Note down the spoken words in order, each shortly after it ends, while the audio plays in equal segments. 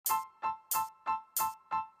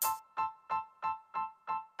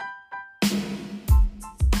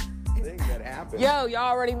Yo, y'all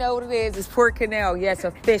already know what it is. It's Port Canal. Yes,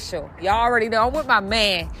 official. Y'all already know. I'm with my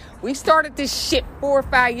man. We started this shit 4 or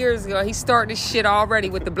 5 years ago. He started this shit already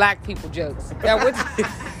with the black people jokes.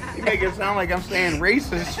 You make it sound like I'm saying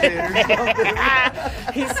racist shit or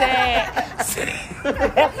something. He said...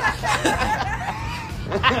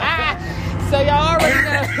 So y'all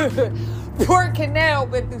already know... Port Canal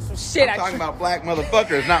been through some shit. I'm talking about black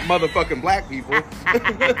motherfuckers, not motherfucking black people.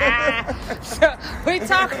 So we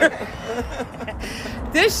talking.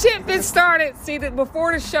 This shit been started. See, that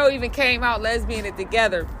before the show even came out, Lesbian It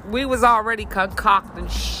Together, we was already concocting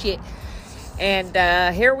shit, and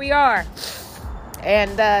here we are.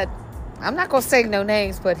 And I'm not gonna say no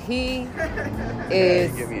names, but he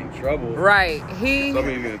is get me in trouble. Right.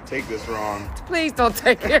 Somebody's gonna take this wrong. Please don't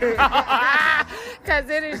take it wrong, because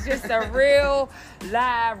it is just a real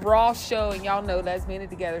live raw show, and y'all know Lesbian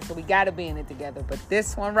It Together, so we gotta be in it together. But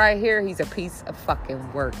this one right here, he's a piece of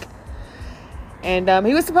fucking work. And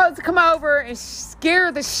he was supposed to come over and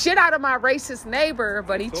scare the shit out of my racist neighbor,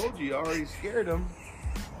 but I told you already scared him.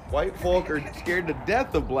 White folk are scared to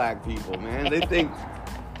death of black people, man. They think.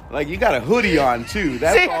 Like, you got a hoodie on, too.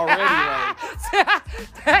 That's already like...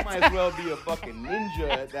 You might as well be a fucking ninja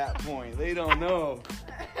at that point. They don't know.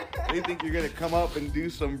 They think you're going to come up and do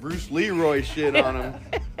some Bruce Leroy shit on them.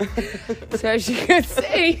 So as you can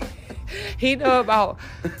see, he know about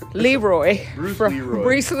Leroy. Bruce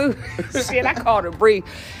Leroy. Shit, I called him Bree.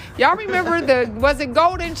 Y'all remember was it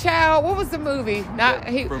Golden Child? What was the movie?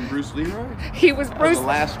 From Bruce Leroy? He was Bruce... The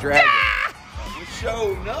Last Dragon.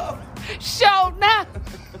 Show enough. Show enough.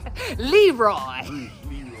 Leroy. Bruce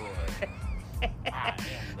Leroy.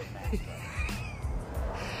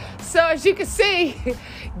 So as you can see,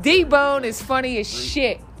 D-Bone is funny as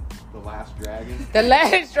shit. The Last Dragon? The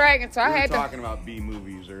Last Dragon. So we were talking about B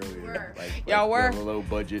movies earlier. Y'all were? The low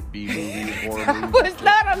budget B movies, horror It movies. was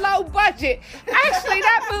not a low budget. Actually,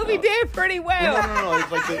 that movie did pretty well. No. It's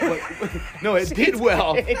like no, it did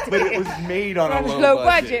well, but it was made on a low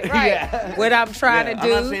budget. Right. Yeah. What I'm trying to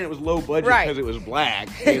do. I'm not saying it was low budget because it was black.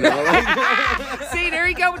 You know? See, there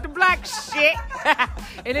you go with the black shit.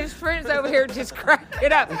 And his friends over here just crack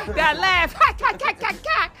it up. Got laugh.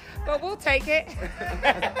 But we'll take it.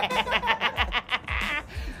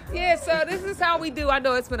 Yeah, so this is how we do. I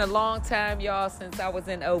know it's been a long time, y'all, since I was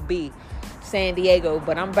in OB, San Diego,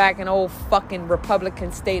 but I'm back in old fucking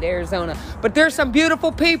Republican state, Arizona. But there's some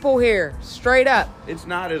beautiful people here, straight up. It's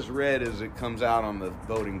not as red as it comes out on the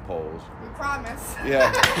voting polls. We promise.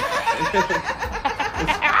 Yeah.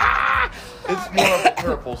 It's more of a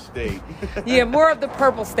purple state. Yeah, more of the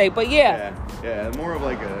purple state, but yeah. Yeah, more of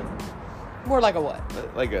like a... More like a what?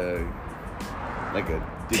 Like a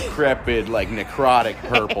decrepit, like necrotic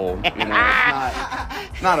purple. You know,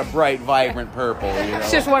 it's not a bright, vibrant purple. You know,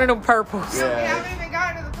 it's just one of them purples. Yeah. We haven't even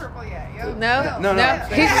gotten to the purple yet. Yo. No.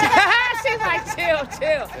 She's like, chill.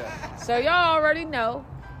 Yeah. So y'all already know,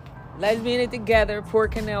 Lesbian It Together,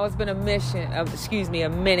 Port Canal has been a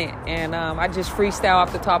minute, and I just freestyle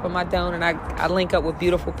off the top of my dome, and I link up with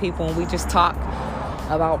beautiful people, and we just talk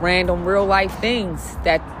about random real life things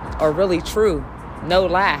that are really true. No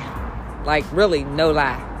lie. Like, really, no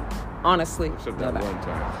lie. Honestly. Except that one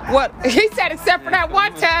time. What? He said except for that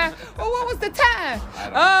one time. Well, what was the time?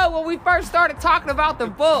 Oh, when we first started talking about the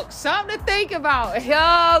book. Something to think about.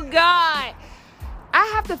 Oh, God.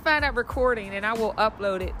 I have to find that recording, and I will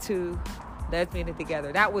upload it to Lesbian It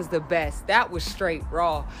Together. That was the best. That was straight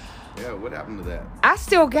raw. Yeah, what happened to that? I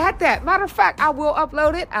still got that. Matter of fact, I will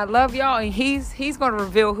upload it. I love y'all, and he's going to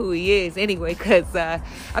reveal who he is anyway, because I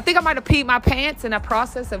think I might have peed my pants in the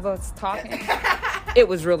process of us talking. It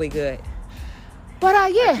was really good.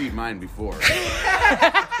 But yeah. I peed mine before.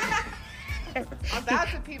 I'm about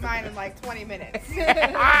to pee mine in like 20 minutes.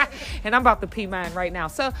 And I'm about to pee mine right now.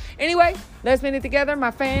 So anyway, let's Lesbian It Together,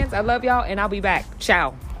 my fans. I love y'all, and I'll be back.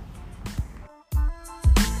 Ciao.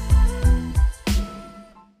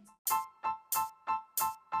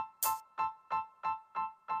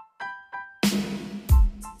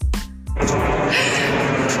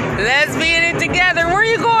 Lesbian It Together. Where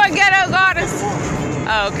you going, Ghetto Goddess?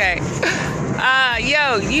 Oh, okay.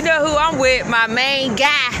 Yo, you know who I'm with? My main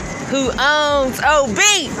guy who owns OB.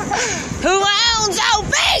 Who owns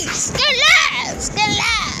OB?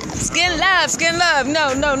 Skin love.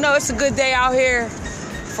 No. It's a good day out here.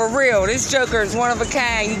 For real. This Joker is one of a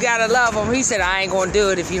kind. You gotta love him. He said, I ain't gonna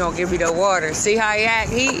do it if you don't give me no water. See how he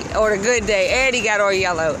act? He ordered a good day. And he got all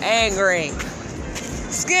yellow and green.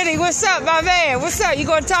 Skinny, what's up, my man? What's up? You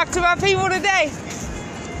gonna talk to my people today?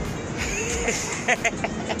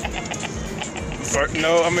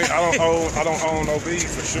 No, I mean I don't own OB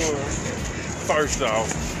for sure. First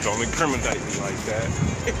off, don't incriminate me like that.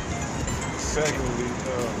 secondly,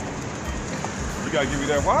 you gotta give me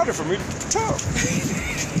that water for me to talk.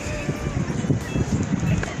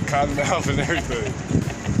 Cotton mouth and everything.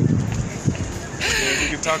 Yeah, we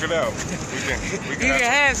can talk it out. We You can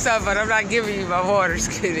have some, but I'm not giving you my water,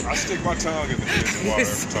 Skitty. I stick my tongue in the water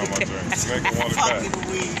every time I drink. Make it water back.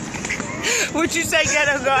 What you say,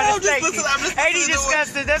 Ghetto God? I'm just listening Ain't he to the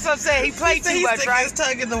disgusted? That's what I'm saying. He played too much, right? His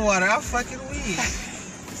tongue in the water. I'm fucking weak.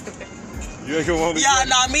 You ain't gonna want to Yeah,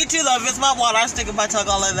 nah, me too though. If it's my water, I stick my tongue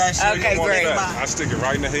all in that shit. Okay, great. I stick it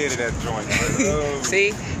right in the head of that joint.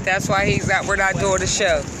 See, that's why we're not doing the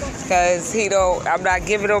show. Cause I'm not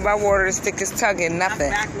giving him my water to stick his tongue in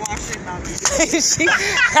nothing. I'm backwashing.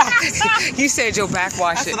 You said you'll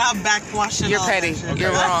backwash That's it. what I'm backwashing. You're all petty. that shit.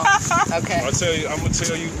 You're wrong. Okay. I'm gonna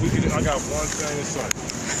tell you, I got one thing to say.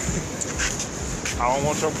 I don't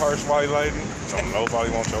want your purse, white lady. So nobody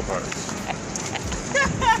wants your purse.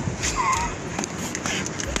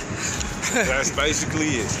 That's basically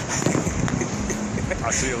it.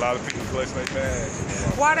 I see a lot of people clutch their bags.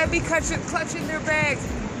 Why they be clutching their bags?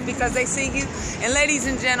 Because they see you. And ladies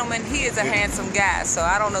and gentlemen, he is a handsome guy. So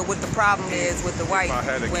I don't know what the problem is with the white If I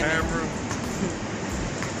had a women. camera, in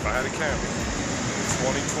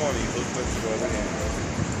 2020, hooked up to the other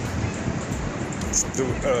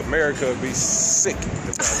end. America would be sick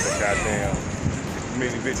about the goddamn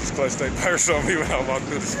many bitches clutch their purse on me when I walk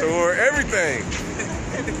through the store. Everything.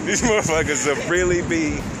 These motherfuckers would really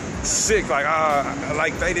be sick,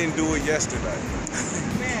 like they didn't do it yesterday.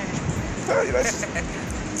 Tell you,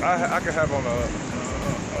 I could have on a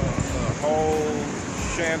whole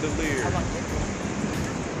chandelier.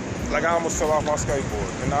 Like I almost fell off my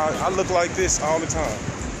skateboard, and I look like this all the time.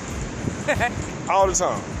 All the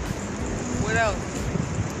time. What else?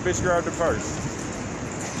 Bitch grabbed the purse.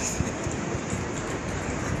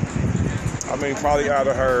 I mean, probably out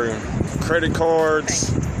of her credit cards,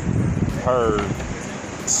 her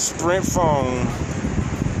Sprint phone,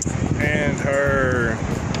 and her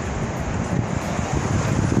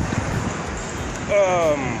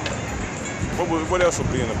what else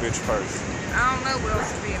would be in a bitch purse? I don't know what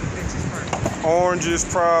else would be in a bitch's purse. Oranges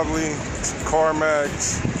probably,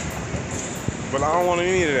 CarMax, but I don't want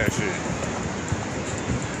any of that shit.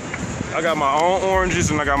 I got my own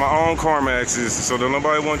oranges and I got my own CarMaxes, so don't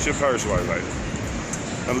nobody want your purse white lady.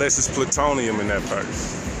 Unless it's plutonium in that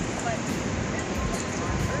purse.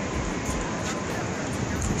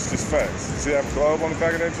 It's just facts. See that globe on the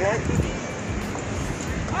back of that joint?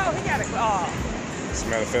 Oh, he got a globe. It's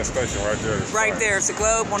manifestation right there. Right there, it's a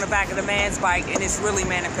globe on the back of the man's bike, and it's really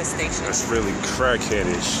manifestation. That's really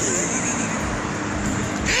crackheadish shit.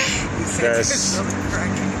 That's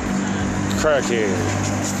crackhead.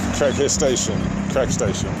 Crackhead station. Crack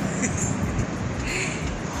station.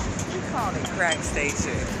 You call it crack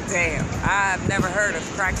station. Damn, I've never heard of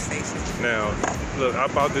crack station. Now, look, I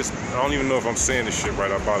bought this, I don't even know if I'm saying this shit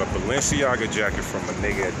right. I bought a Balenciaga jacket from a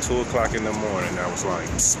nigga at 2 o'clock in the morning. I was like,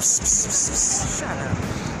 pss, pss, pss, pss. Shut up.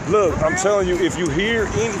 Look, I'm telling you, if you hear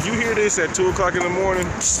this at 2 o'clock in the morning,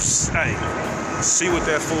 pss, pss, hey, see what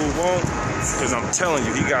that fool want, because I'm telling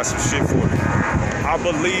you, he got some shit for you. I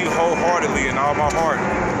believe wholeheartedly in all my heart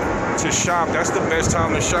to shop. That's the best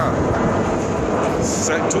time to shop.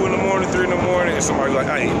 Set 2 in the morning, 3 in the morning, and somebody like,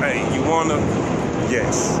 hey, you wanna?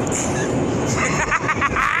 Yes.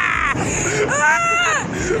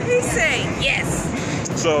 He said yes.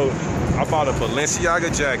 So I bought a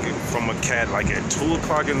Balenciaga jacket from a cat like at 2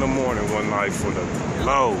 o'clock in the morning one night for the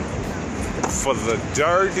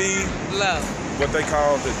dirty, Low. what they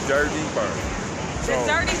call the dirty bird. The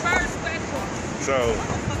dirty bird special. So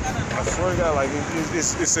I swear to God, like it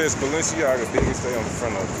says Balenciaga biggest day on the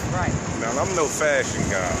front of it. Right. Now I'm no fashion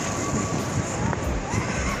guy.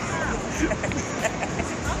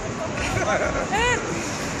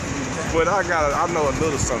 But I know a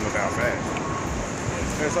little something about fashion.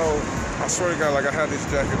 And so I swear to God, like I had this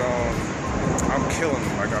jacket on, I'm killing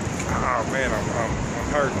them. Like I'm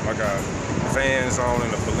hurting. I got Vans on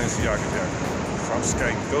and a Balenciaga jacket. So I'm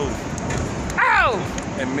skating through. Oh!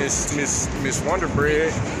 And Miss Wonder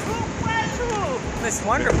Bread. Miss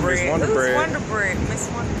Wonder Bread. Wonder Who's Bread. Wonder Bread? Miss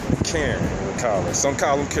Wonder Bread. Karen, we'll call her. Some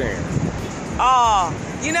call him Karen. Oh,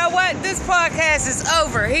 you know what? This podcast is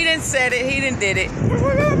over. He didn't said it. He didn't did it.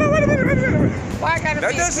 Wait a minute. Why I gotta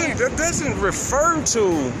That be doesn't Karen? that doesn't refer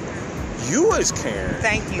to you as Karen.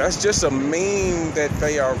 Thank you. That's just a meme that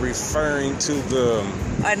they are referring to the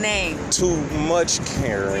A name. too much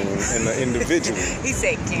caring in the individual. He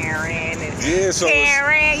said Karen. And Yeah, so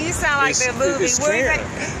Karen. You sound like the movie. It's What is Karen. that?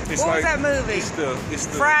 It's What was like- that movie? It's the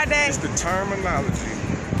Friday? It's the terminology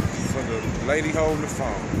for the lady holding the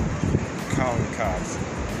phone, calling the cops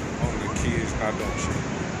on the kids not doing shit.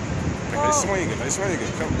 They swinging.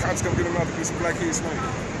 Cops come get them out to be some black kids swinging.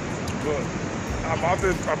 But I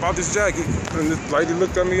bought this jacket, and this lady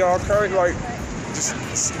looked at me all crazy, like, just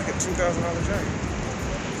it's like a $2,000 jacket.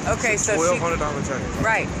 Okay, so $1,200 jacket.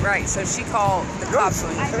 Right. So she called the cops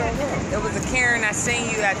on you. It was a Karen. I seen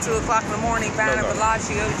you at 2 o'clock in the morning buying a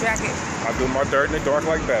Bellagio jacket. I do my dirt in the dark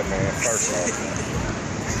like Batman, first off.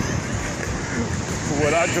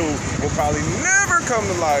 What I do will probably never come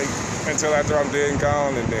to light until after I'm dead and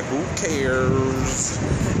gone, and then who cares?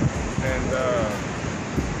 And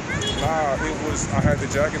I had the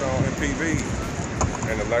jacket on in PV,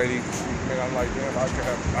 and the lady, and I'm like, damn, I could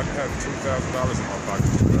have $2,000 in my pocket.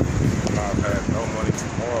 I've had no money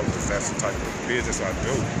tomorrow because that's the type of business I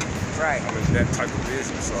do. Right. I'm in that type of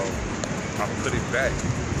business, so I put it back.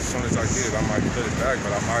 As soon as I get it, I might put it back,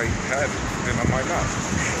 but I might have it, then I might not.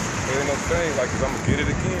 It ain't no thing, like, cause I'm gonna get it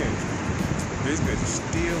again. This bitch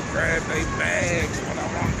still grab their bags when I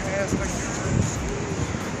walk past, like,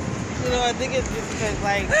 You know, I think it's because,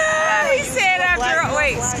 like, He said after,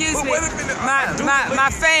 wait, excuse me, my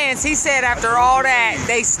fans, he said after all that,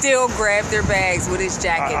 they still grabbed their bags with his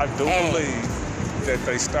jacket. I do believe that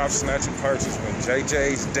they stopped snatching purses when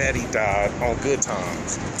JJ's daddy died on Good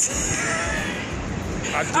Times.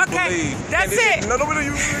 I do believe. That's it. No,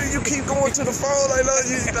 you keep going to the phone. Like, no,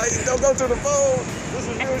 you don't go to the phone. This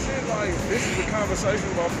is real shit. Like, this is a conversation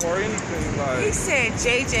before anything. Like, He said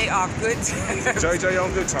JJ off Good Times. JJ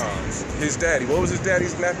on Good Times. His daddy. What was his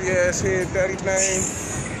daddy's nappy ass head daddy's name?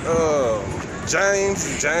 James.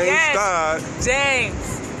 James died.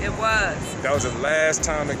 James. It was. That was the last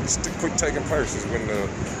time they quit taking purses when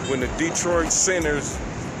the Detroit Sinners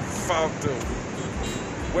fought the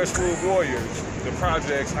Westwood Warriors. The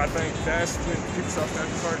projects, I think that's when people stopped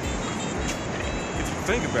snatching purses. If you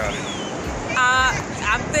think about it.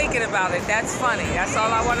 I'm thinking about it. That's funny. That's all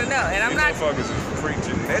I want to know. And I'm not. These motherfuckers are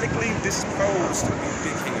genetically disposed to be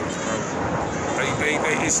dickheads, bro.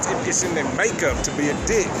 It's in their makeup to be a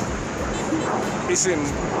dick. It's in.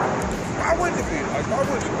 Why wouldn't it be? Like, why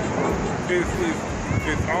wouldn't it be?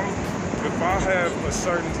 If I have a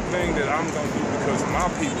certain thing that I'm gonna do because my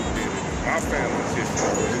people did it, my family's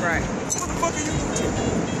history. Right. What the fuck are you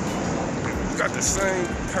doing? You got the same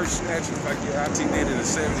purse snatching like your auntie did in the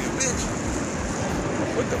 70s, bitch.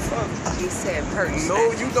 What the fuck? He said purse.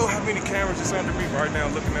 No, you know how many cameras is under me right now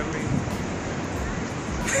looking at me?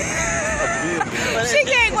 She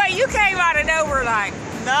can't wait. You came out of nowhere like.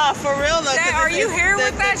 Nah, for real though. Are you here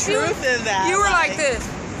with that? The truth is that. You were like this.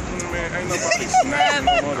 Man, ain't nobody snatching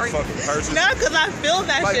no motherfucking purses. No, because I feel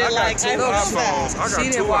that shit. I got two iPhones. I got She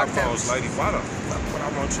two didn't walk iPhones, lady. Why the fuck would I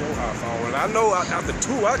want your iPhone? And I know out the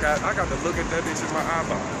two I got to look at that bitch in my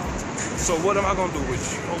eyeball. So what am I gonna do with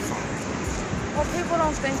your phone? Well, people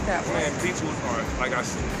don't think that way. Man, people are, like I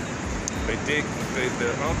said, the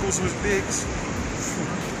uncles was dicks,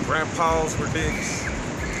 grandpas were dicks.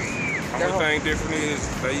 Only thing different is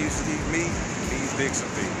they used to eat meat, these dicks are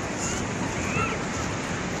thieves.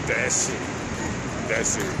 That's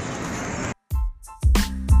it.